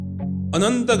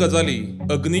अनंत गजाली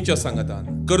अग्नीच्या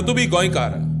सांगतान कर्तुबी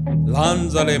गोंयकार ल्हान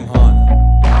जाले म्हान.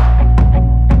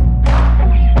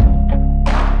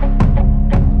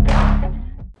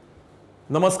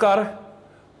 नमस्कार.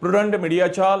 प्रुडंट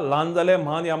मिडियाच्या ल्हान जाले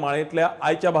म्हान या माळेंतल्या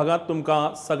आयच्या भागात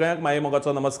तुमकां सगळ्यांक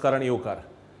मायेमोगाचो नमस्कार आनी येवकार.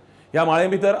 ह्या माळे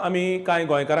भितर आमी कांय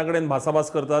गोंयकारां कडेन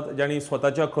भासाभास करतात ज्यांनी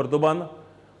स्वताच्या कर्तुबान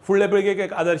फुडले पिळगेक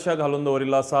एक आदर्श घालून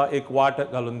दवरिल्लो आसा, एक वाट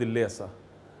घालून दिल्ली आसा.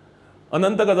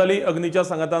 अनंत गजाली अग्नीच्या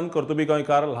सांगतान कर्तुबी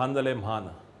गोंयकार ल्हान जाले म्हान.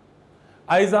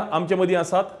 आयज आमचे मदीं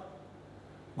आसात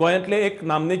गोंयांतले एक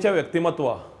नामनेचे व्यक्तिमत्व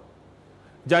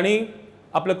ज्यांनी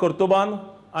आपल्या कर्तुबान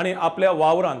आनी आपल्या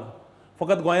वावरान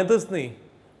फकत गोंयांतच न्ही,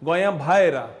 गोंया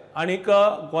भायर आनीक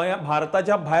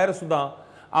भारताच्या भायर सुद्दां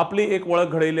आपली एक वळख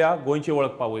घडयल्या, गोंयची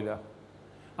वळख पावयल्या.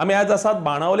 आमी आयज आसात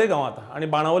बाणावले गांवांत आनी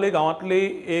बाणावले गांवांतली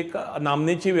एक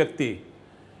नामनेची व्यक्ती,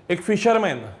 एक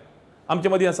फिशरमॅन आमचे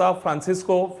मदीं आसा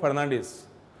फ्रांसिस्को फर्नांडीस.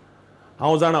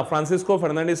 हांव जाणा फ्रांसिस्को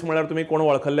फर्नांडीस म्हळ्यार तुमी कोण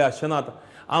वळखल्ले आसचेनात.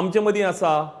 आमचे मदीं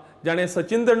आसा जाणें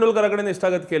सचिन तेंडुलकरा कडेन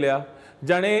इश्टागत केल्या,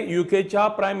 जाणें युकेच्या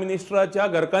प्रायम मिनिस्टराच्या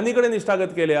घरकान्नी कडेन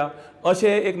इश्टागत केल्या, अशें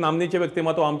एक नामनेचे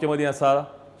व्यक्तिमत्व आमचे मदीं आसा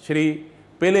श्री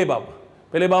पेले बाब.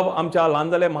 पेले बाब, आमच्या ल्हान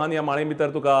जाले म्हान ह्या माळे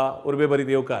भितर तुका उर्बे बरीत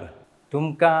येवकार.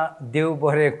 तुमकां देव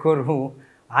बरें करूं.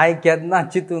 हांवें केन्ना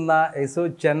चिंतूना एसो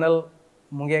चॅनल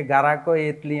मुगे घराको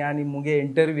येतली आनी मुगे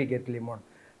इंटरव्यू घेतली म्हूण.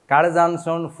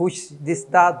 काळजानसून खूश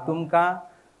दिसता तुमकां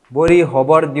बरी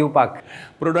खबर दिवपाक.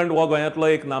 प्रुडंट हो गोंयांतलो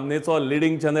एक नामनेचो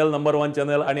लिडींग चॅनल, नंबर 1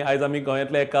 चॅनल, आनी आयज आमी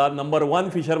गोंयांतल्या एका नंबर 1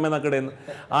 फिशरमॅना कडेन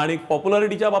आनी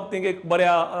पॉप्युलरिटीच्या बाबतींत एक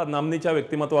बऱ्या नामनेच्या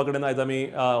व्यक्तिमत्वा कडेन आयज आमी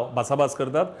भासाभास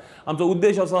करतात. आमचो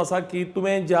उद्देश असो आसा की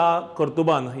तुवें ज्या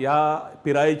कर्तुबान ह्या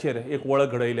पिरायेचेर एक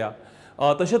वळख घडयल्या,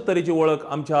 तशेंच तरेची वळख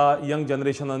आमच्या यंग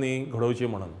जनरेशनांनी घडोवची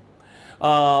म्हणून.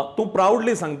 तूं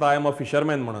प्रावडली सांगता आय एम अ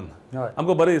फिशरमॅन म्हणून.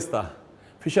 आमकां बरें दिसता.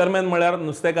 फिशरमॅन म्हळ्यार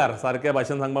नुस्तेकार सारके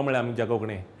भाशेन सांगपा म्हळ्यार आमच्या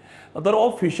कोंकणी. तर हो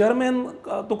फिशरमॅन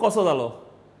तूं कसो जालो?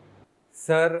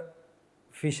 सर,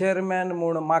 फिशरमॅन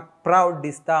म्हूण म्हाका प्रावड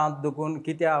दिसता देखून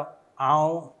कित्याक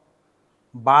हांव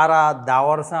 12-10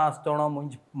 वर्सां आसतना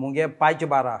मुगे पांच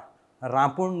बारा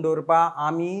रांपूण दवरपा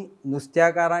आमी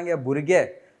नुस्तेकारांगे भुरगे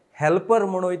हेल्पर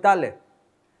म्हूण वयताले.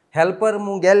 हेल्पर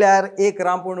म्हूण गेल्यार एक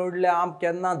रांपूण उडल्या आमकां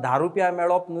केन्ना 10 रुपया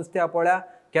मेळप नुस्त्या पळ्या,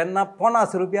 केन्ना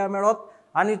 50 रुपया मेळप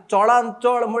आनी चडान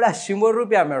चड म्हळ्यार 100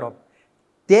 रुपया मेळप.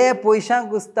 ते पयशांक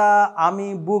गुसता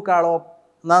आमी बूक हाडप,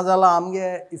 नाजाल्यार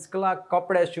आमगे इस्कलाक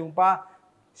कपडे शिवपा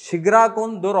शिगरा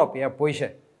करून दवरप हे पयशे.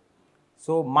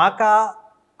 सो म्हाका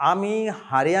आमी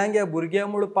हारयांगे भुरगे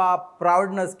म्हणपा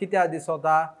प्रावडनस कित्याक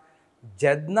दिसता,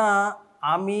 जेन्ना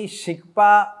आमी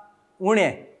शिकपा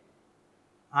उणें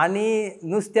आनी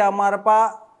नुस्त्या मारपा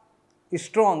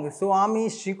स्ट्रॉंग, सो आमी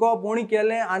शिकप उणी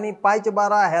केलें आनी पांच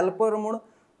बारा हेल्पर म्हूण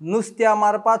नुस्त्या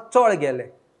मारपा चड गेले.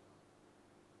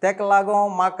 तेका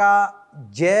लागून म्हाका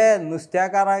जे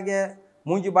नुस्तेकारांगे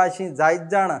मुंज भाशेन जायत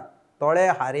जाण थोडे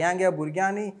हारयांगे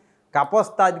भुरग्यांनी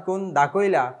कापोस्ताद करून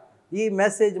दाखयल्या. ही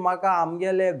मॅसेज म्हाका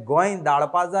आमगेले गोंय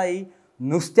धाडपा जाय,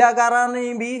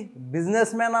 नुस्तेकारांनी बी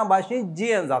बिजनसमॅना भाशेन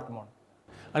जियें जाता म्हूण.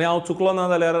 आनी हांव चुकलो ना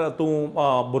जाल्यार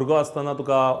तूं भुरगो आसतना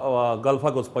तुका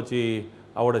गल्फाक वचपाची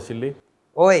आवड आशिल्ली?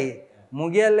 हय,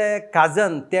 मुगेले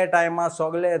काजन ते टायमार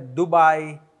सगळे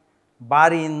दुबय,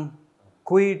 बारीन,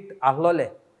 कुईट आसलोले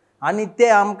आनी ते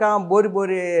आमकां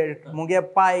बरे मुगे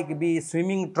पायक बी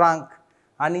स्विमींग ट्रांक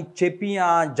आनी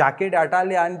चेपियां जॅकेट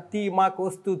हाडटाली आनी ती म्हाका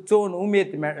वस्तू चोवन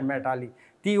उमेद मेळटाली.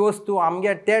 ती वस्तू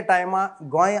आमगे ते टायमार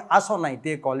गोंय आसोनाय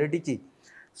ते क्वॉलिटीची.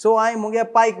 सो हांवें मुगे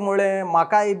पायक म्हळें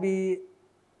म्हाकाय बी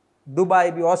दुबय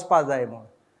बी वचपा जाय म्हूण.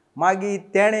 मागीर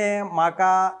तेणें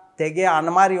म्हाका तेगे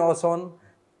आनमारी वचोन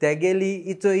तेगेली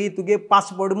ही तुगे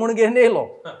पासपोर्ट म्हूण घेवन येयलो.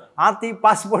 हांव ती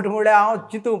पासपोर्ट म्हळ्यार हांव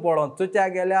चिंतूं पडों. चुच्या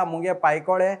गेल्या मुगे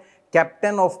पायकोळे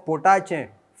कॅप्टन ऑफ पोर्टाचें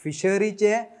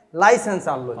फिशरीचें लायसन्स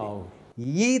आहलो.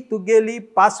 ही तुगेली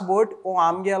पासपोर्ट हो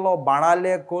आमगेलो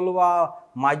बाणाले, कोलवा,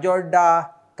 माजोड्डा,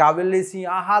 कावेलेसी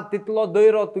आहा तितलो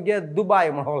दयरो तुगे दुबय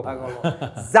म्हणूंक लागलो.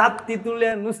 जात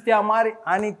तितुलें नुस्त्या मार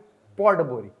आनी पोट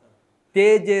बरी.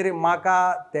 तेजेर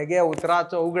म्हाका तेगे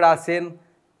उतराचो उगडासेन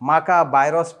म्हाका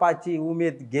भायर वचपाची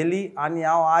उमेद गेली आनी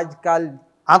हांव आज काल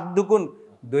आतां दुखून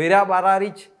दोयऱ्या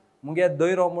बारारीच मुगे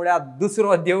दोयरो म्हळ्यार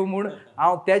दुसरो देव म्हूण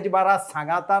हांव तेज बारा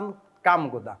सांगातान काम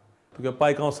करता. तुगे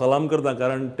पायक हांव सलाम करता,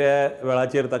 कारण त्या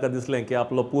वेळाचेर ताका दिसलें की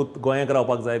आपलो पूत गोंयांत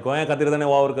रावपाक जाय, गोंया खातीर ताणें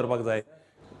वावर करपाक जाय.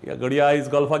 ह्या घडये आयज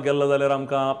गल्फाक गेल्लो जाल्यार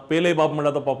आमकां पेले बाब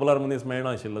म्हणटा तो पॉप्युलर मनीस मेळना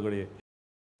आशिल्लो घडये.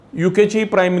 युकेची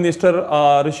प्रायम मिनिस्टर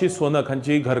ऋषी सोनक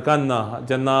हांची घरकान्न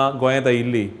जेन्ना गोंयांत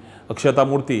आयिल्ली अक्षता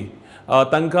मुर्ती,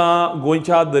 तांकां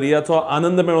गोंयच्या दर्याचो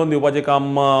आनंद मेळोवन दिवपाचें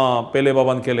काम पेले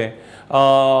बाबान केलें.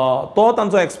 तो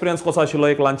तांचो एक्सपिरियन्स कसो आशिल्लो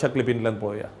एक ल्हानशा क्लिपींतल्यान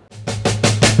पळोवया.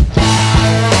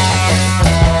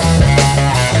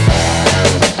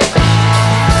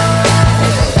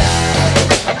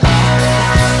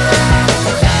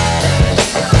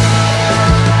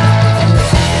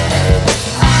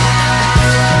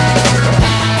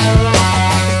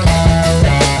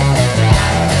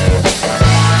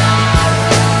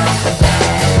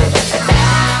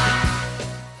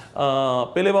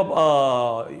 पेले बाब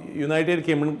युनायटेड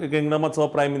किंगडमाचो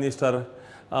प्रायम मिनिस्टर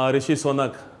ऋषी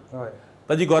सोनक हय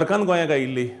ताजी गोरकान गोंयांक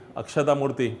आयिल्ली अक्षता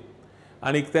मुर्ती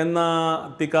आनी तेन्ना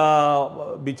तिका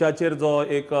बिचाचेर जो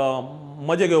एक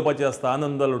मजा घेवपाची आसता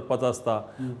आनंद लुटपाचो आसता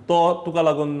तो तुका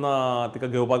लागून तिका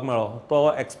घेवपाक मेळ्ळो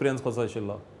तो एक्सपिरियन्स कसो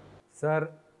आशिल्लो सर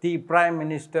ती प्रायम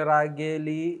मिनिस्टराक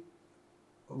गेली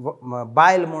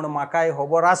बायल म्हूण म्हाकाय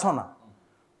खबर आसना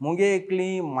मुगे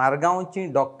एकली मारगांवची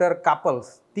डॉक्टर कापल्स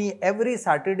ती एवरी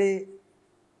सॅटर्डे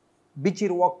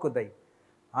बिचीर वॉक कोताय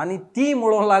आनी ती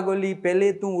म्हणूंक लागली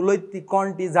पेले तूं उलयत ती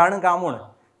कोण ती जाण काय म्हूण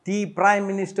ती प्रायम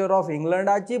मिनिस्टर ऑफ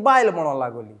इंग्लंडाची बायल म्हणूंक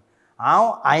लागली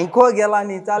हांव आयको गेला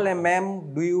न्ही जालें ma'am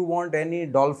do you want any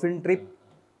dolphin trip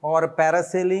or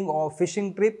parasailing or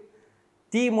fishing trip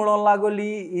ती म्हणूंक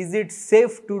लागली is it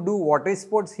safe to do water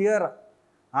sports here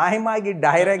हांवें मागीर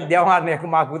डायरेक्ट देवान एक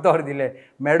म्हाका उतर दिलें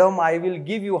madam I will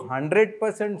give you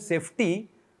 100% safety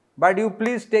but you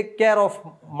please take care of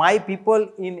my people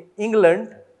in England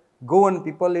Goan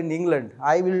people in England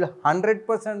I will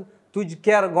 100% तुजी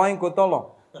केअर गोंय कोतलो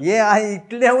हें हांवें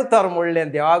इतलें उतर म्हणलें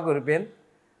देवा कृपेन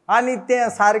आनी तें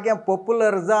सारकें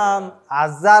पॉप्युलर जावन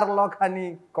 1000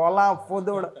 लोकांनी कॉलां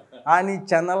फोदोड आनी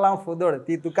चॅनलां फोदोड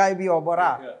ती तुकाय बी खबर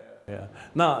आहा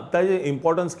ना ताजें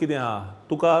इम्पोर्टन्स कितें आहा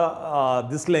तुका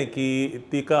दिसलें की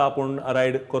तिका आपूण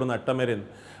रायड करून हाडटा मेरेन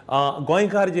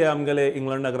गोंयकार जे आमगेले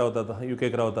इंग्लंडाक रावतात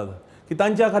युकेक रावतात की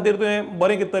तांच्या खातीर तुवें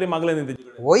बरें कितें तरी मागलें न्ही तेजे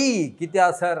कडेन होय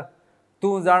कित्याक सर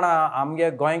तूं जाणा आमगे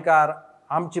गोंयकार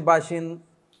आमचे भाशेन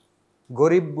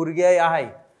गरीब भुरगे आहाय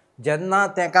जेन्ना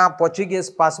ताका पोर्चुगीज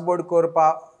पासपोर्ट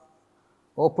करपाक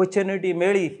ऑपॉर्च्युनिटी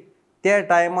मेळ्ळी त्या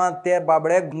टायमार ते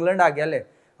बाबडे इंग्लंडाक गेले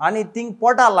आनी थिंग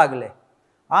पोटा लागले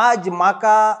आज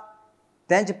म्हाका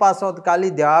तेंचे पासत खाली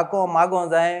देवाको मागो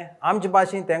जाय आमचे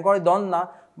भाशेन तेंकोय दोन ना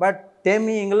बट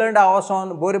तेमी इंग्लंडा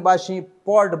वचोन बरे भाशेन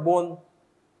पोट बोन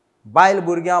बायल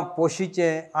भुरग्यांक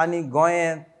पोशिचें आनी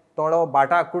गोंयें थोडो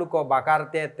बाटा कुडको बाकार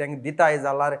ते तेंकां दिताय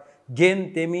जाल्यार घेवन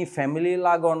तेमी फॅमिली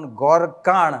लागून गोर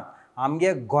काण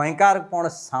आमगे गोंयकार कोण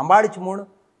सांबाळचे म्हूण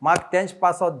म्हाका तेंचे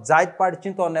पासत जायत पाड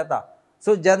चिंतोन येता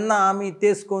सो जेन्ना आमी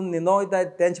तेच करून न्हिदोयताय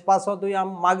तेंचे पासतूय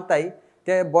आमी मागताय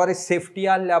ते बरे सेफ्टी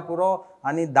आहल्या पुरो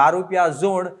आनी 10 रुपया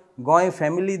जोड गोंय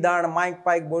फॅमिली दाण मायक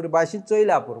पायक बरे भाशेन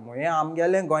चोयल्या पुरो हें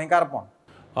आमगेलें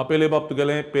गोंयकारपण पेले बाब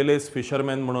तुगेलें पेलेस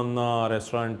फिशरमॅन म्हणून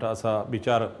रेस्टॉरंट आसा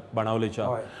बिचार बाणावलेच्या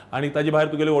आनी ताजे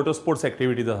भायर तुगेले वॉटर स्पोर्ट्स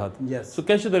एक्टिविटीज आसात सो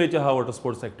कशे तरेचे आहा वॉटर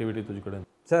स्पोर्ट्स एक्टिविटी तुजे कडेन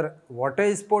सर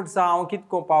वॉटर स्पोर्ट्स हांव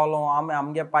कितको पावलो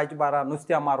आमगे पांच बारा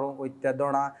नुस्त्या मारूंक वयत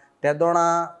ते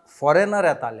दोणा फॉरेनर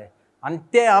येताले आनी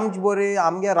ते आमचे बरे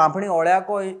आमगे रांपणी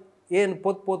ओळ्याको येन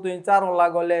पोत विचारूंक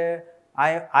लागले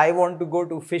आय want to go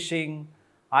to fishing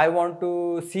I want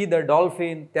to see the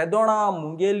dolphin ते दोणा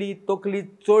मुगेली तकली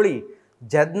चोळी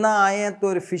जेन्ना हांवें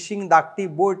तर फिशींग धाकटी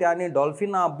बोट आनी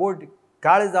डॉल्फिना बोट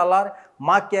काळ जाल्यार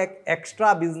म्हाका एक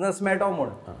एक्स्ट्रा बिजनस मेळटो म्हूण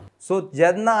सो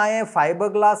जेन्ना हांवें फायबर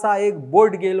ग्लासा एक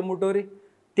बोट गेलो म्हणटरी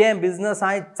तें बिजनस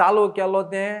हांवें चालू केलो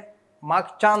तें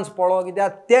म्हाका चान्स पडलो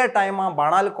कित्याक त्या टायमार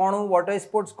बाणाल कोणूय वॉटर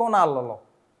स्पोर्ट्स कोण आहलोलो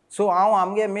सो हांव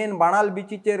आमगे मेन बाणाल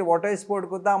बिचीचेर वॉटर स्पोर्ट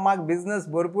करता म्हाका बिजनस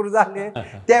भरपूर जाले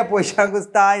त्या पयशांकूच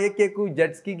एक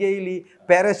जेटस्की घेयली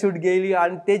पॅराशूट घेयली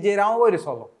आनी तेजेर हांव वयर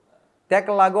सरलो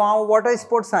तेका लागून हांव वॉटर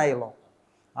स्पोर्ट्सां आयलो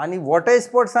आनी वॉटर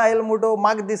स्पोर्ट्सां आयलो म्हणटो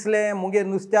म्हाका दिसलें मुगे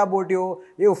नुस्त्या बोट्यो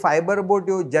ह्यो फायबर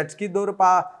बोट्यो जेटस्की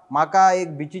दवरपा म्हाका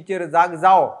एक बिचीचेर जाग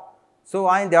जावो सो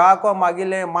हांवें देवाको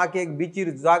मागिल्लें म्हाका एक बिचीर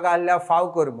जाग आहल्यार फाव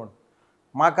कर म्हूण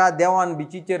म्हाका देवान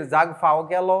बिचीचेर जाग फाव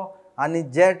केलो आनी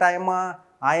जे टायमार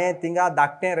हांवें थिंगा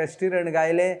धाकटें रेस्टॉरंट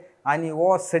गायलें आनी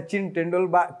हो सचिन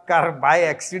तेंडुलकार बाय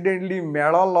एक्सिडेंटली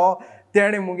मेळ्ळो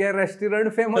तेणें मुगे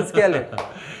रेस्टॉरंट फेमस केलें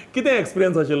कितें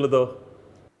एक्सपिरियन्स आशिल्लो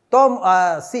तो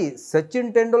सी सचिन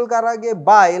तेंडुलकारागे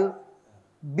बायल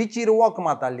बिचीर वॉक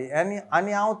मारताली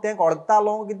आनी हांव तेंका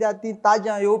ओळखतालो कित्याक ती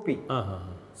ताज्या येवपी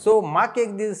सो म्हाका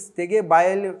एक दीस तेगे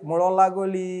बायल म्हणूंक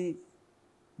लागली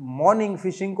मॉर्निंग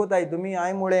फिशींग कोताय तुमी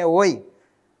हांवें म्हळें वय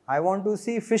आय वॉन्ट टू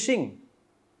सी फिशींग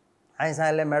हांवें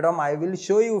सांगलें madam I will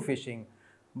show you fishing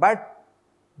but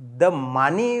the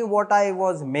money what I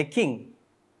was making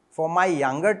for my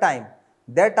younger time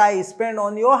that I spend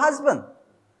on your husband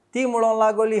ती म्हणूंक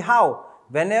लागली हाव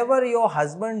when ever your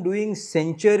husband doing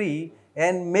century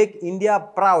and make India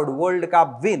proud world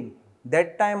cup Wien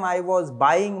that time I was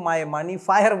buying my money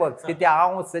fireworks कित्याक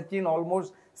हांव Sachin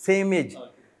almost same as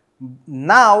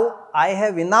now I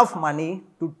have enough money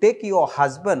to take your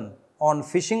husband on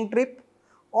fishing trip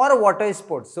or water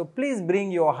sports. So please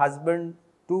bring your husband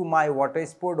to my water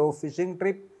sport or fishing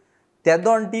trip.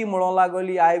 Tedon tea म्हणूंक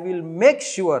लागली I will make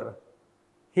sure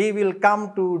he will come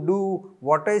to do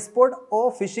water sport or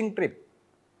fishing trip.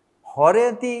 होरे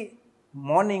ती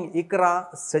morning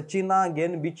 11 सचिना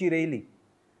घेन बिचीर येयली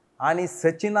आनी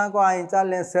सचिनाक हांवें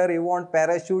विचारलें sir you want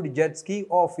parachute jet ski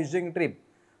or fishing trip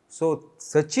so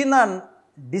सचिनान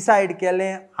डिसायड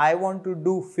केलें I want to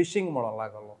do fishing म्हणून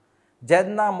लागलो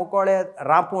जेन्ना मुकोडे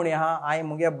रांपोणी आहा हांवें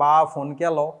मुगे भावा फोन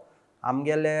केलो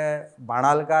आमगेले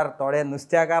बाणालकार थोडे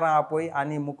नुस्त्याकार आहा पळय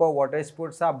आनी मुको वॉटर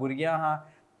स्पोर्ट्सा भुरगीं आहा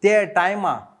ते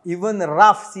टायमा इवन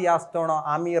राफ सी आसतना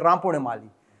आमी रांपोण मारली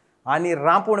आनी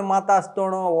रांपोण माता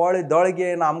आसतना व्हड दळ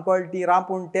घेवन आमकोल ती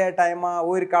रांपोण ते टायमा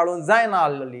वयर काडून जायना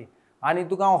आसलेली आनी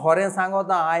तुका हांव खरें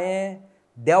सांगता हांवें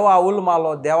देवा उल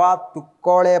मारलो देवा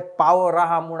तुकोळे पावर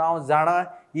आहा म्हूण हांव जाणा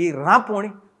ही रांपोण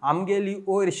आमगेली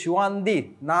वयर शिवान दी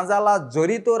नाजाल्यार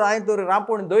जोरी तर हांवें तर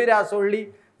रांपोण दर्या सोडली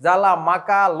जाल्यार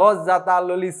म्हाका लॉस जाता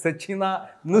आसलोली सचिना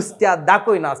नुस्त्या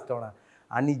दाखयनासतना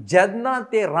आनी जेन्ना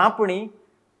ते रांपणी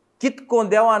कितको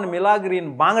देवान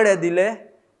मिलाग्रीन बांगडे दिले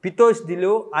पितोश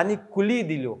दिल्यो आनी कुली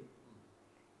दिल्यो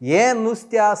हे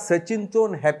नुस्त्या सचिन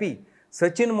चोवन हॅपी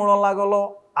सचिन म्हणूंक लागलो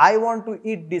I want to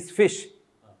eat this fish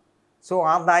so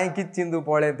हांवें कितें चिंतू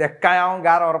पळय ते कांय हांव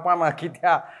घार व्हरपाना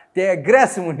कित्याक ते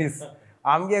ग्रेस मनीस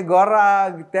आमगे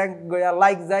घोराक ते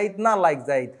लायक जायत ना लायक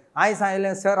जायत हांवें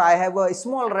सांगलें sir I have a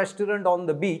small restaurant on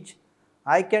the beach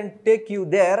I can take you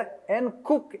there and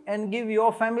कूक एंड गीव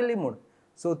युअर फॅमिली म्हूण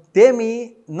सो तेमी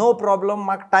नो प्रॉब्लम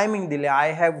म्हाका टायमींग दिलें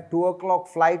I have 2 o'clock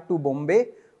flight to Bombay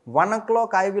 1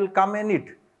 o'clock I will come and eat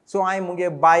so हांवें मुगे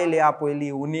बायल आपयली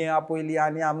उनी आपयली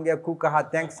आनी आमगे कूक आहा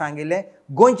तांकां सांगिल्लें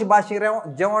गोंयचे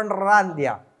भाशेन जेवण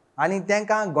रांदया आनी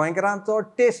तांकां गोंयकारांचो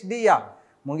टेस्ट दिया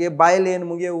मुगे बायलेन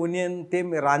मुगे उनयेन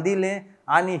तेमी रांदिल्लें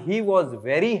आनी ही वॉज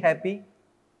व्हेरी हॅपी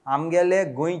आमगेले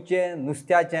गोंयचे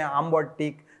नुस्त्याचें आंबट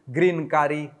तीख ग्रीन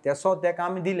कारी तेसो ताका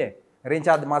आमी दिलें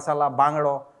रेंचाद मसाला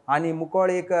बांगडो आनी मुकोळ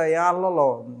एक हें आसलोलो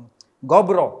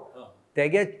गोबरो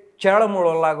तेगे चेळ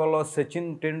म्हणूंक लागलो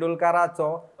सचिन तेंडुलकाराचो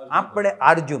आपणे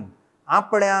अर्जून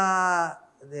आपण्या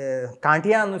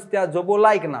कांठिया नुस्त्या जोबो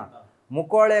लायक ना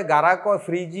मुकोळे घराको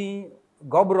फ्रिजी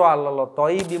गोबरो आसलोलो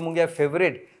तोय बी मुगे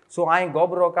फेवरेट सो हांवें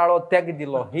गोबरो काडो तेका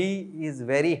दिलो ही इज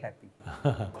व्हेरी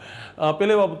हॅपी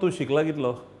पेले बाबा तूं शिकला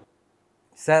कितलो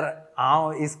सर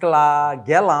हांव इस्कला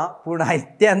गेलां पूण हांवें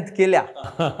 10th केल्या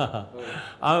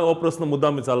हांवें हो प्रस्न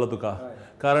मुद्दाम विचारलो तुका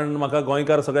कारण म्हाका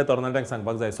गोंयकार सगळ्या तरणाट्यांक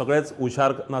सांगपाक जाय सगळेच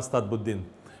हुशार नासतात बुद्दीन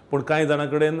पूण कांय जाणां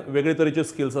कडेन वेगळे तरेच्यो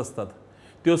स्किल्स असतात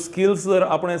त्यो स्किल्स जर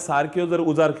आपणे सारक्यो जर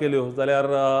उजार केल्यो जाल्यार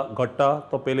घडटा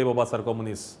तो पेले बाबा सारको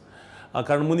मनीस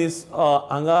कारण मनीस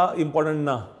हांगा इम्पॉर्टंट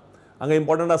ना हांगा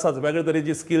इम्पॉर्टंट आसाच वेगळे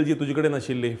तरेची स्कील जी तुजे कडेन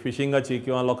आशिल्ली फिशिंगाची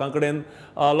किंवा लोकां कडेन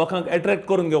लोकांक एट्रॅक्ट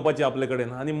करून घेवपाची आपले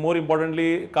कडेन आनी मोर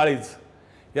इम्पॉर्टंटली काळीज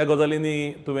ह्या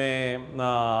गजालींनी तुवें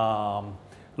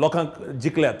लोकांक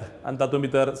जिखल्यात आनी तातूंत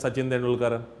भितर सचिन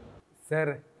तेंडुलकर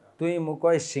सर तुवें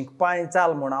मुको शिकपा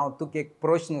चाल म्हूण हांव तुका एक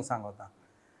प्रश्न सांगता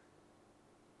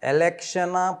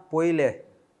इलेक्शना पयले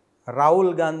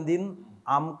राहुल गांधीन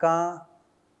आमकां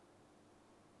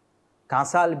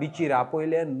कांसाल बिचीर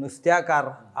आपयले नुस्त्याकार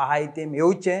आहाय ते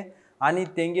येवचे आनी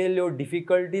तेंगेल्यो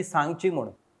डिफिकल्टी सांगची म्हूण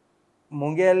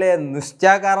मुगेले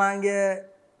नुस्त्याकारांगे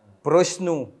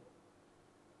प्रश्न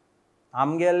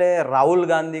आमगेले राहुल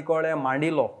गांधी कोडे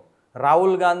मांडिलो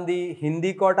राहुल गांधी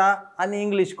हिंदी कोटा आनी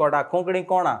इंग्लीश कोटा कोंकणी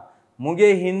कोणा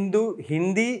मुगे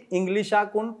हिंदी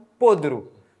इंग्लिशाकून पोदरू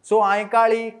सो हांवें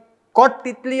काळी कोट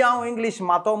तितली हांव इंग्लीश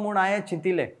मातो म्हूण हांवें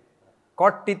चिंतिलें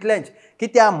कोट तितलेंच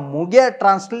कित्याक मुगे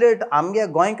ट्रान्सलेट आमगे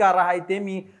गोंयकार आहाय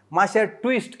तेमी मातशें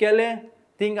ट्विस्ट केलें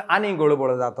थिंग आनी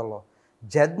गडबड जातलो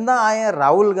जेन्ना हांवें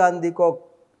राहुल गांधी को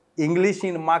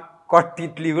इंग्लिशीन म्हाका कोट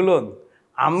तितली उलोवन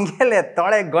आमगेले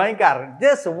थोडे गोंयकार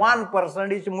जस्ट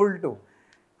 1% मुल्टू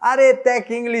अरे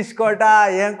तेक इंग्लीश कोटा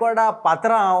हें कोटा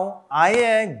पात्रां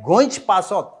हांवें गोंयच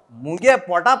पासोत मुगे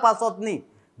पोटा पासोत न्ही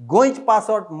गोंयच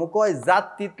पासोत मुको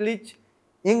जात तितलीच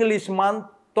इंग्लीश मान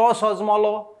तो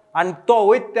सोजमलो आनी तो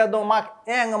वयत तेदो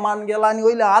म्हाका एंग मान गेलो आनी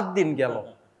वयले हात दिन गेलो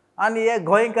आनी हे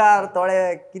गोंयकार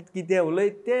थोडे कितें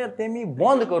उलयत ते तेमी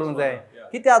बंद करूंक जाय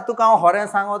कित्याक तुका हांव खरें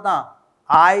सांगता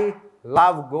आय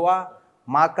लव गोवा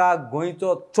म्हाका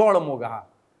गोंयचो चड मोग आहा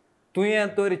तुवें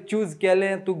तर चूज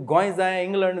केलें तूं गोंय जाय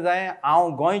इंग्लंड जाय हांव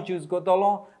गोंय चूज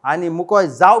करतलो आनी मुको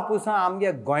जाव पुसा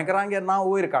आमगे गोंयकारांगे नांव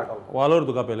वयर काडटलो वालोर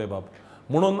तुका पेले बाब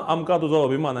म्हणून आमकां तुजो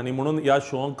अभिमान आनी म्हणून ह्या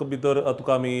शोंक भितर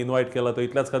तुका आमी इन्वायट केला तो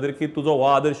इतल्याच खातीर की तुजो हो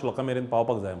आदर्श लोकां मेरेन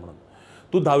पावपाक जाय म्हणून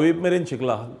तूं 10वी मेरेन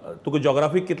शिकला तुका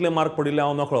जॉग्राफीक कितले मार्क पडिल्ले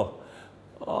हांव नकळो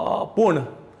पूण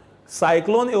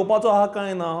सायक्लोन येवपाचो आहा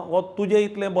काय ना हो तुजे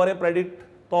इतले बरें प्रेडिक्ट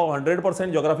तो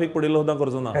 100% जॉग्राफीक पडिल्लो सुद्दां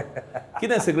करचो ना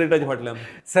कितें सिक्रेटाचे फाटल्यान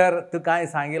सर तुका हांवें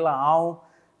सांगिलां हांव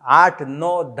 8, 9,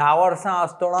 10 वर्सां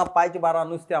आसतना पायचे बारा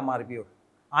नुस्त्या मारप्यो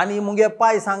आनी मुगे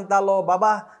पाय सांगतालो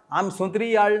बाबा आमी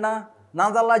सोंत्री हाडना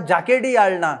नाजाल्यार जॅकेटी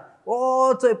हाडना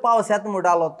ओ चोय पावस येता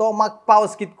म्हणटालो तो म्हाका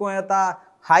पावस कितको येता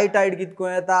हाय टायड कितको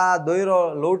येता दोयरो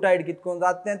लो टायड कितको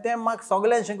जाता तें म्हाका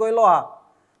सगळें शिकयलो आहा.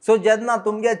 सो जेन्ना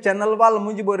तुमगे चॅनल वाल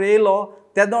मुंजे बरोबर येयलो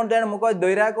तेदोन तेणें मुको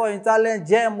दोयऱ्याको विचारलें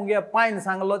जें मुगे पायन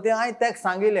सांगलो तें हांवें तेका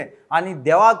सांगिल्लें आनी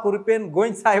देवा कृपेन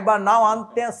गोंय साहेबा नांवान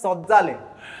तें सोद जालें.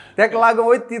 तेका लागून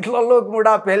वय तितलो लोक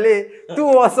म्हणटा पेले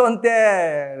तूं वचोन ते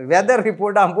वेदर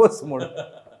रिपोर्टान बस म्हूण.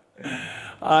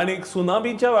 आणि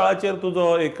सुनामीच्या वेळाचेर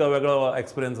तुजो एक वेगळो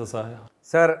एक्सपिरियन्स आसा?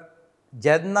 सर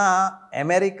जेन्ना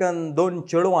अमेरिकन 2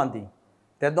 चेडवां तीं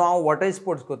तेदो हांव वॉटर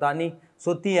स्पोर्ट्स करता आनी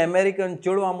सो ती अमेरिकन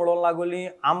चेडवां म्हणून लागोली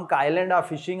आमकां आयलँडा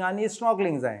फिशींग आनी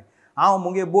स्नॉर्कलिंग जाय. हांव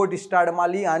मुगे बोट स्टार्ट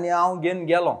मारली आनी हांव घेवन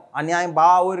गेलो आनी हांवें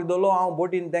बावा वयर दवरलो हांव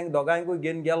बोटीन तेंक दोगांयकूय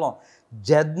घेवन गेलो.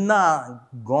 जेन्ना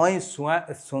गोंय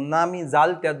सुनामी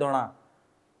जाल तेदोणा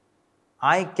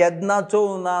हांवें केन्ना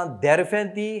चोवना देरफे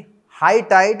ती हाय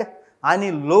टायड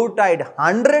आनी लो टायड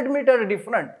 100 मीटर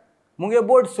डिफरंट मुगे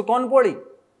बोट सुकोन पडली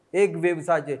एक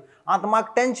वेव्साचेर. आतां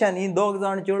म्हाका टेंशन ही 2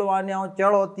 जाण चेडवां आनी हांव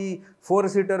चेडो ती 4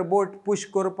 सीटर बोट पुश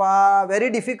करपा वेरी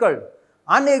डिफिकल्ट.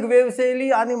 आनी एक वेव्स येयली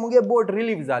आनी मुगे बोट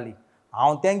रिलीफ जाली.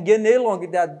 हांव तेंक घेवन येयलो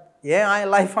कित्याक हें हांवें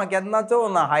लायफान केन्ना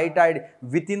चोवना हाय टायड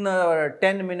विथीन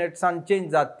 10 मिनट्सान चेंज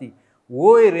जाता ती.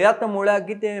 वयर येता म्हळ्यार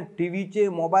कितें टिवीचेर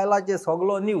मोबायलाचेर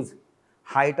सगळो न्यूज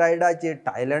हाय टायडाचेर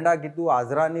थायलँडाक कितू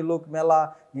हाजरांनी लोक मेला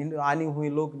आनी खूंय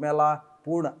लोक मेला.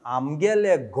 पूण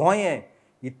आमगेले गोंये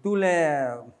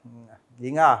इतुलें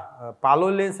हिंगा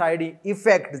पालोलें सायडी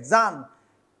इफेक्ट जावन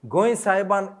गोंय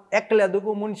साहेबान एकल्या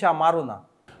दोगू मनशां मारुना.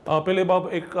 पेले बाब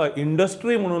एक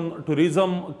इंडस्ट्री म्हणून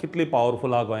टुरिजम कितली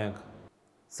पावरफूल आहा गोंयांक?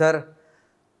 सर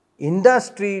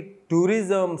इंडस्ट्री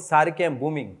टुरिजम सारकें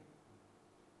बुमींग.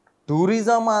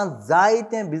 टुरिजमान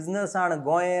जायते बिजनसान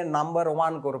गोंय नंबर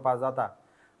 1 करपा जाता.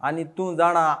 आनी तूं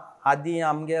जाणा आदीं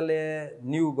आमगेले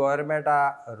new गव्हर्मेंटा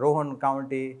Rohan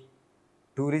county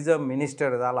tourism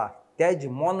minister जाला. तेज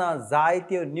मोना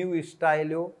जायत्यो न्यू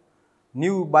स्टायल्यो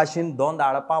न्यू भाशेन दोन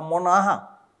हाडपा मोन आहा.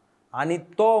 आनी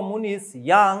तो मनीस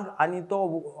यंग आनी तो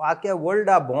आख्या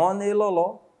वर्ल्डा भोंवन येयलोलो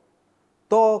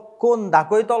तो कोण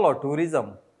दाखयतलो टुरिजम.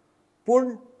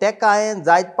 पूण तेका हांवें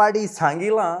जायत पाटी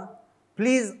सांगिलां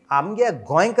प्लीज आमगे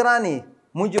गोंयकारांनी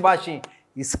मुजे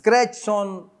भाशेन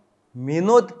स्क्रॅचसोन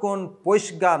मेहनत कोन्न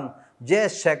पयशे घालन जे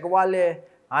शेकवाले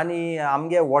आनी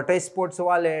आमगे वॉटर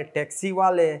स्पोर्ट्सवाले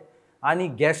टॅक्सीवाले आनी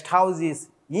गेस्ट हावजीस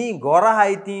हीं घरां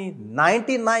आहाय तीं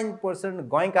 99%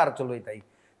 गोंयकार चलयताय.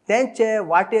 तेंचे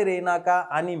वाटेर येयनाका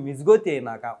आनी मिजगत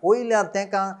येयनाका. वयल्यान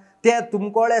तेंकां ते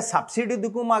तुमकोळे सबसिडी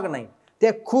दिवंक मागनाय.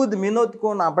 ते खूद मेहनत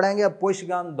कोन्न आपणागे पयशे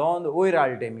घालन दोन वयर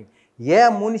हाडले तेमी. हे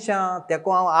मनशां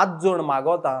तेका हांव हात जोड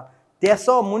मागोता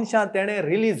तेसो मनशां तेणें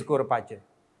रिलीज करपाचें.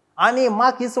 आनी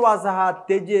म्हाका विस्वास आहा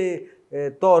तेजे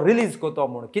तो रिलीज कोतो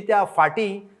म्हूण. कित्याक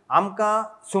फाटीं आमकां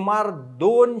सुमार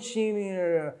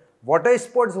 200 वॉटर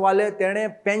स्पोर्ट्सवाले तेणें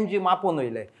पेंजी मापून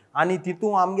वयले आनी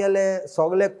तितून आमगेले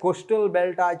सगळे कोस्टल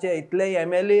बेल्टाचे इतले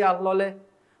MLA आहलोले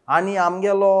आनी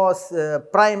आमगेलो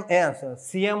प्रायम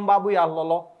CM बाबूय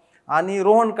आहलोलो आनी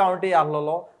रोहन कावंटी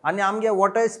आहलोलो आनी आमगे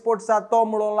वॉटर स्पोर्ट्सा तो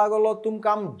म्हणूंक लागलो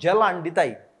तुमकां आमी जेलान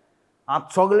दिताय. आतां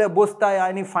सगळे बसताय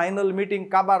आनी फायनल मिटींग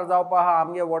काबार जावपा आहा.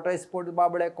 आमगे वॉटर स्पोर्ट्स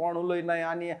बाबडे कोण उलयनाय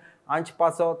आनी हांचे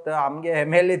पासत आमगे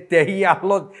MLA तेय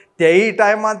आहलो तेय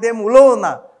टायमार ते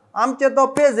उलोवना. आमचे तो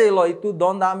पेज येयलो हितू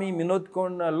दोन आमी मेहनत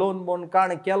कोन्न लोन बोन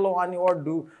काण केलो आनी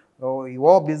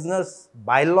हो बिजनस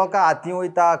भायल्या लोकां हातीं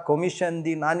वयता कमिशन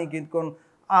दीन आनी कितें कोन्न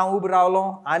हांव उबो रावलो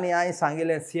आनी हांवें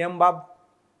सांगिल्लें CM बाब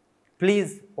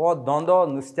प्लीज हो धंदो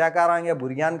नुस्त्याकारांगे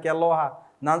भुरग्यान केलो आहा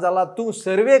नाजाल्यार तूं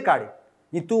सर्वे काड.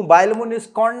 तूं बायल मनीस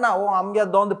कोण ना हो आमगे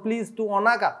धंदो प्लीज तूं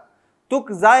ओनाका.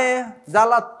 तुका जाय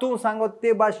जाल्यार तूं सांगत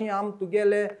ते भाशेन आमी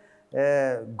तुगेले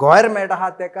गव्हर्मेंट आहा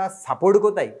तेका सपोर्ट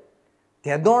कोताय.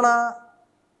 तेदोणा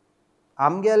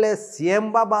आमगेले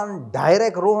CM बाबान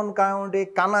डायरेक्ट रोहन कावंटी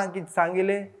काना कितें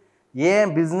सांगिल्लें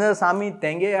हें बिजनस आमी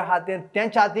तेंगे आहा तें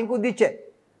तेंच्या हातींकूच दिचें.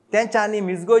 तेंच्यांनी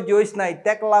मिजगत जेवचनाय.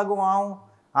 तेका लागून हांव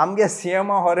आमगे CM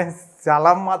होरें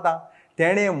सलाम माता.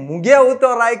 तेणें मुगे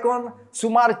उतर आयकोन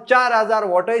सुमार 4000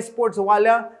 वॉटर स्पोर्ट्स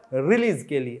वाल्यांक रिलीज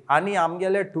केली आनी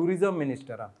आमगेले टुरिजम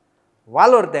मिनिस्टरान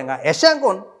वालोर तेंकां अशें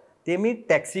कोन्न तेमी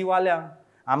टॅक्सीवाल्यांक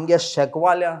आमगे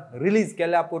शेकवाल्यांक रिलीज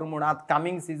केल्या पुरो म्हूण आतां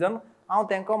कमींग सिजन हांव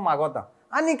तेंकां मागोता.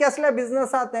 आनी कसले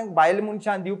बिजनस आहा तेंकां भायल्या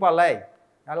मनशांक दिवपा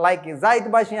लायक जायत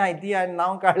भाशेन हांवें ती हांवें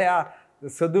नांव काडल्या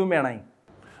सदू मेळाय.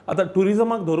 आतां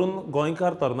टुरिजमाक धरून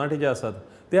गोंयकार तरणाटे जे आसात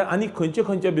ते आनी खंयचे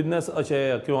खंयचे बिजनेस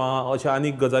अशे किंवा अशे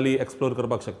आनीक गजाली एक्सप्लोर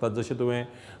करपाक शकतात जशें तुवें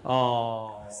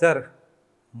सर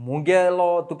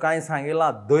मुगेलो तुका हांवें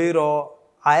सांगिलां दोयरो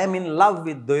I am in love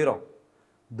with दोयरो.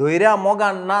 दोयऱ्या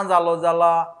मोगान ना जालो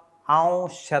जाल्यार हांव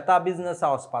शेतां बिजनसा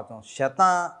वचपाचो.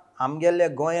 शेतां आमगेले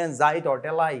गोंयांत जायत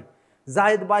हॉटेलां आहाय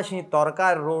जायत भाशेन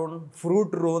तरकारी रोवन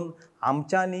फ्रूट रोवन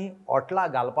आमच्यांनी ओटला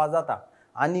घालपा जाता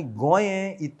आनी गोंय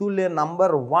हें हितूले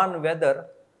नंबर 1 वेदर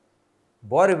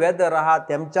बरें वेदर आहा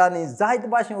तेमच्यांनी जायते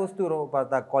भाशेन वस्तू रोवपा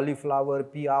जाता कॉलीफ्लावर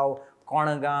पियाव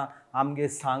कोणगां आमगे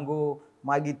सांगो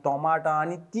मागीर टोमाटां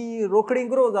आनी ती रोखडी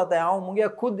ग्रो जाताय हांव मुगे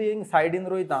खुद हिंग सायडीन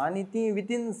रोयता आनी ती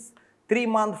विथीन 3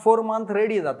 मंथ 4 मंथ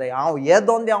रेडी जाताय हांव हे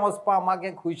दोंदे वचपा म्हाका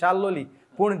एक खुश आसलोली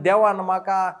पूण देवान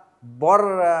म्हाका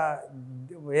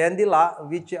हें दिला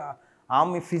वीच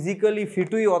हांव फिजिकली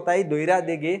फिटूय वताय दोयऱ्या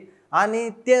देगे आनी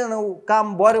तें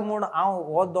काम बरें म्हूण हांव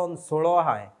हो दोन सोळो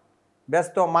आहाय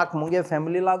बेस्तो म्हाका मुगे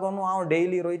फॅमिली लागून हांव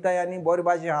डेली रोयताय आनी बरे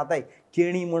भाशेन खाताय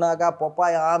केळी म्हणाका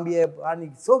पपाय आंबे आनी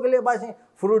सगळे भाशेन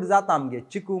फ्रूट जाता आमगे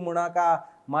चिकू म्हणाका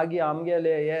मागीर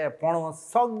आमगेले हे पणस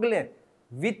सगळे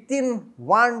विथीन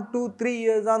 1 to 3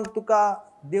 इयर्सान तुका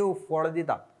देव फळ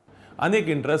दिता. आनी एक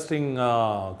इंट्रस्टींग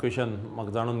क्वेश्चन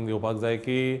म्हाका जाणून घेवपाक जाय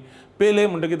की पेले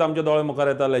म्हणटकीत आमचे दोळे मुखार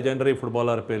येता लेजेंडरी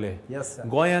फुटबॉलर पेले. येस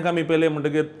गोंयांक आमी पेले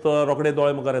म्हणटकीत रोखडे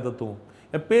दोळे मुखार येता तूं.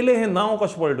 हे पेले हें नांव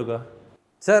कशें पडलें तुका?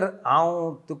 सर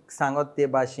हांव तुका सांगत ते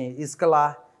भाशेन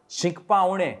इस्कला शिकपा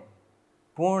उणें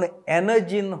पूण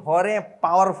एनर्जीन होरें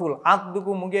पावरफूल आतां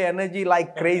तुका मुगे एनर्जी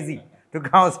लायक क्रेजी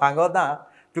तुका हांव सांगता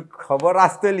तुका खबर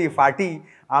आसतली फाटीं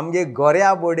आमगे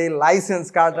गोऱ्या बोडे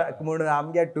लायसन्स काड म्हूण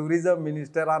आमगे ट्युरिजम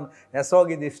मिनिस्टरान एसो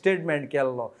कितें स्टेटमेंट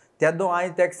केल्लो तेदो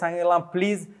हांवें ताका सांगलां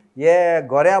प्लीज हे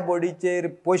गोऱ्या बोडीचेर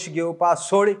पयशे घेवपा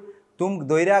सोड तुमकां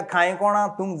दोयऱ्या खांय कोणा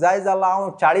तुमकां जाय जाल्यार हांव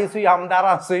 40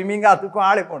 आमदारां स्विमींगा तुका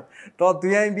हाडे पूण तो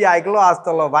तुवें बी आयकलो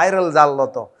आसतलो व्हायरल जाल्लो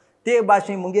तो ते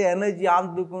भाशेन मुगे एनर्जी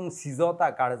आमकां देखून सिजोता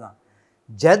काळजां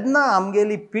जेन्ना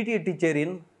आमगेली पीटी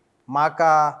टिचरीन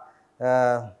म्हाका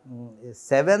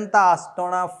 7th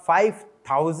आसतना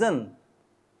 5000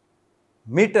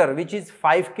 मिटर वीच इज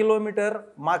 5 किलोमिटर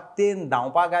म्हाका तें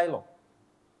धांवपाक आयलो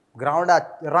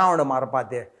ग्रावंडार रावंड मारपा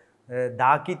ते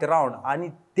 10 कित रावंड आनी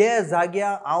ते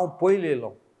जाग्यार हांव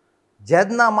पयलेलो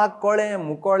जेन्ना म्हाका कळ्ळें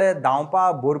मुकोळें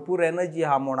धांवपा भरपूर एनर्जी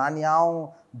आहा म्हूण आनी हांव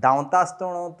धांवता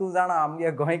आसतना तूं जाणा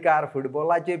आमगे गोंयकार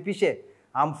फुटबॉलाचे पिशे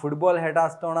आम फुटबॉल खेळटा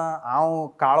आसतना हांव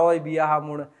काळोय बी आहा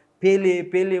म्हूण पेले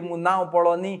पेले म्हूण नांव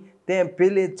पळो न्ही तें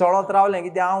पेले चलत रावलें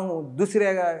कित्याक हांव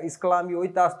दुसऱ्या इस्कलां बी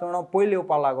वयता आसतना पयले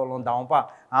येवपा लागलो धांवपा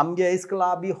आमगे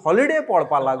इस्कलां बी हॉलिडे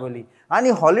पडपा लागली आनी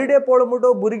हॉलिडे पड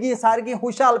म्हणटो भुरगीं सारकीं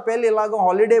खुशाल पेले लागून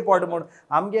हॉलिडे पड म्हूण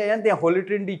आमगे हें तें होली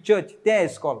ट्रिनिटी चर्च तें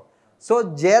इस्कॉल सो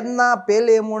जेन्ना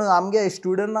पेले म्हूण आमगे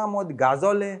स्टुडंटां मद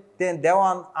गाजोलें तें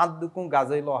देवान आतां दुखून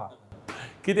गाजयलो आहा.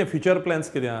 कितें फ्युचर प्लॅन्स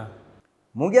कितें आहा?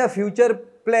 मुगे future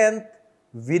plan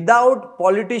without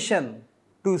politician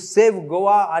to save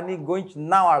Goa आनी गोंयचें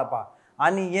नांव हाडपा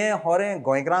आनी हें होरें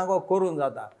गोंयकारांक करून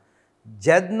जाता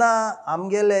जेन्ना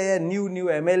आमगेले हे न्यू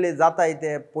MLA जाताय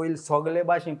ते पयलीं सगळे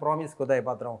भाशेन प्रॉमीस कोताय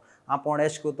पात्रांव आपूण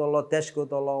एश कोतलो तेश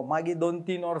कोतलो मागीर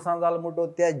 2-3 वर्सां जालें म्हणटो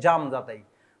ते जाम जाताय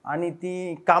आनी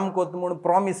ती काम कोत म्हूण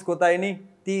प्रॉमीस कोताय न्ही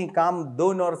ती काम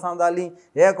 2 वर्सां जालीं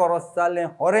 1 वर्स जालें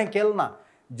होरें केलें ना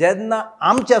जेन्ना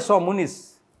आमचे सो मनीस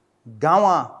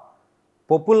गांवां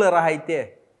पॉप्युलर आहाय ते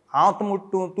हांव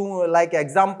म्हणटा तूं लायक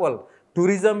एग्जाम्पल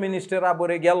ट्युरिजम मिनिस्टरा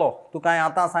बरें गेलो तुका हांवें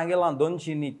आतां सांगलां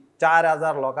 200 न्ही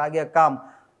 4000 लोकांगे काम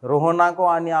रोहनाको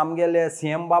आनी आमगेले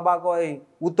CM बाबाकोय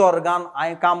उतर घान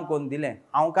हांवें काम करून दिलें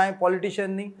हांव कांय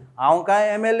पॉलिटिशियन न्ही हांव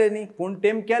कांय MLA न्ही पूण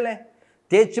तेम केलें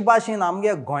तेच भाशेन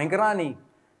आमगे गोंयकारांनी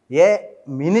हे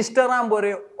मिनिस्टरां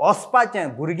बरें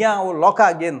वचपाचें भुरग्यां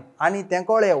लोकांक घेवन आनी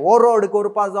तेंकोळे हो रोड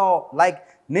करपा जावो like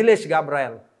Nilesh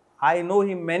Gabriel I know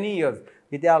him many years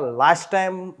कित्याक लास्ट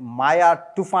टायम माया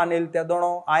तुफान येयलें ते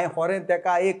दोणो हांवें होरें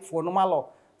तेका एक फोन मारलो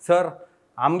सर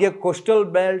आमगे कोस्टल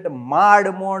बेल्ट माड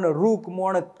म्हण रूख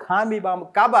म्हण खांबी बाम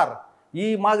काबार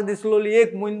ही म्हाका दिसलोली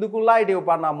एक म्हयनो दुखून लायट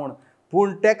येवपा ना म्हूण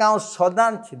पूण तेका हांव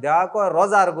सदांच देवाको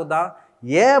रोजार कोता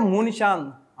हे मनशान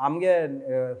आमगे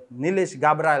निलेश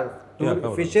गाब्रायल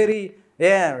फिशरी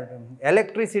हे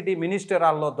इलेक्ट्रिसिटी मिनिस्टर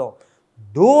आहलो तो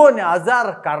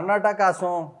 2000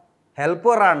 कर्नाटकासो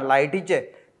हेल्पर हाड लायटीचे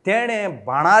तेणें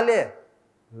बाणाले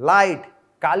लायट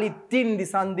काली 3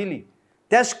 दिसान दिली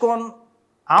तेश कोन्न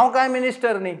हांव कांय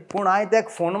मिनिस्टर न्ही पूण हांवें तेका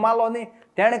फोन मारलो न्ही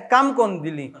तेणें काम करून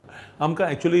दिली. आमकां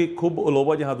एक्चुअली खूब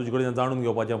उलोवपाचें आहा तुजे कडेन जाणून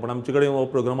घेवपाचें पण आमचे कडेन हो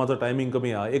प्रोग्रामाचो टायमींग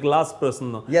कमी आहा एक लास्ट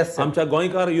प्रश्न आमच्या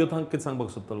गोंयकार युथांक कितें सांगपाक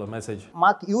सोदतलो मेसेज?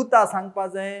 म्हाका युथा सांगपा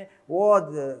जाय वो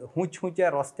हुंचे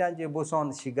रस्त्यांचेर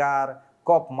बसून शिगार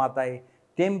कॉप माताय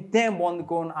तें बंद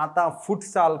करून आतां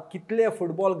फुटसाल कितले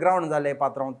फुटबॉल ग्रावंड जाले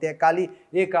पात्रांव ते काली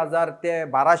 1000 ते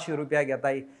 1200 रुपया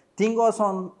घेताय थिंग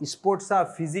वचोन स्पोर्ट्सा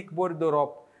फिजीक बरें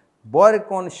दवरप बरें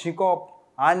कोन्न शिकोवप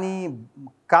आनी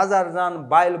काजार जावन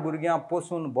बायल भुरग्यां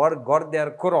पसून बरें गोरदेर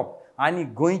करप आनी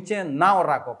गोंयचें नांव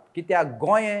राखप कित्याक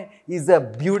गोंय is a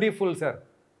beautiful sir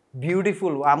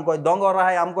beautiful आमको दोंगर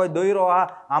आहा आमको दोयरो आहा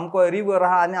आमको रिवर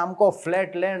आहा आनी आमको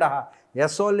फ्लॅट लँड आहा हे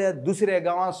सगळे दुसरे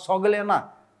गांवांत सगळे ना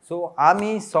सो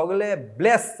आमी सगळे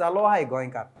ब्लेस जालो आहाय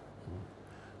गोंयकार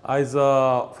आयज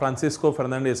फ्रांसिस्को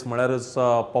फेर्नांडीस म्हळ्यारच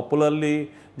पॉप्युलरली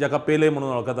जाका पेले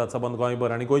म्हणून वळखतात सबंद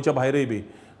गोंयभर आनी गोंयच्या भायरय बी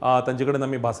तांचे कडेन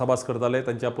आमी भासाभास करताले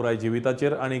तांच्या पुराय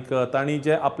जिविताचेर आनीक तांणी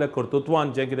जे आपल्या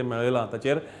कर्तृत्वान जें कितें मेळयलां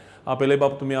ताचेर पेले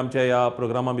बाब तुमी आमच्या ह्या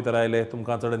प्रोग्रामा भितर आयले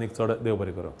तुमकां चड आनीक चड देव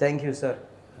बरें करूं thank you sir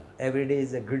every day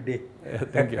is a good day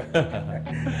thank you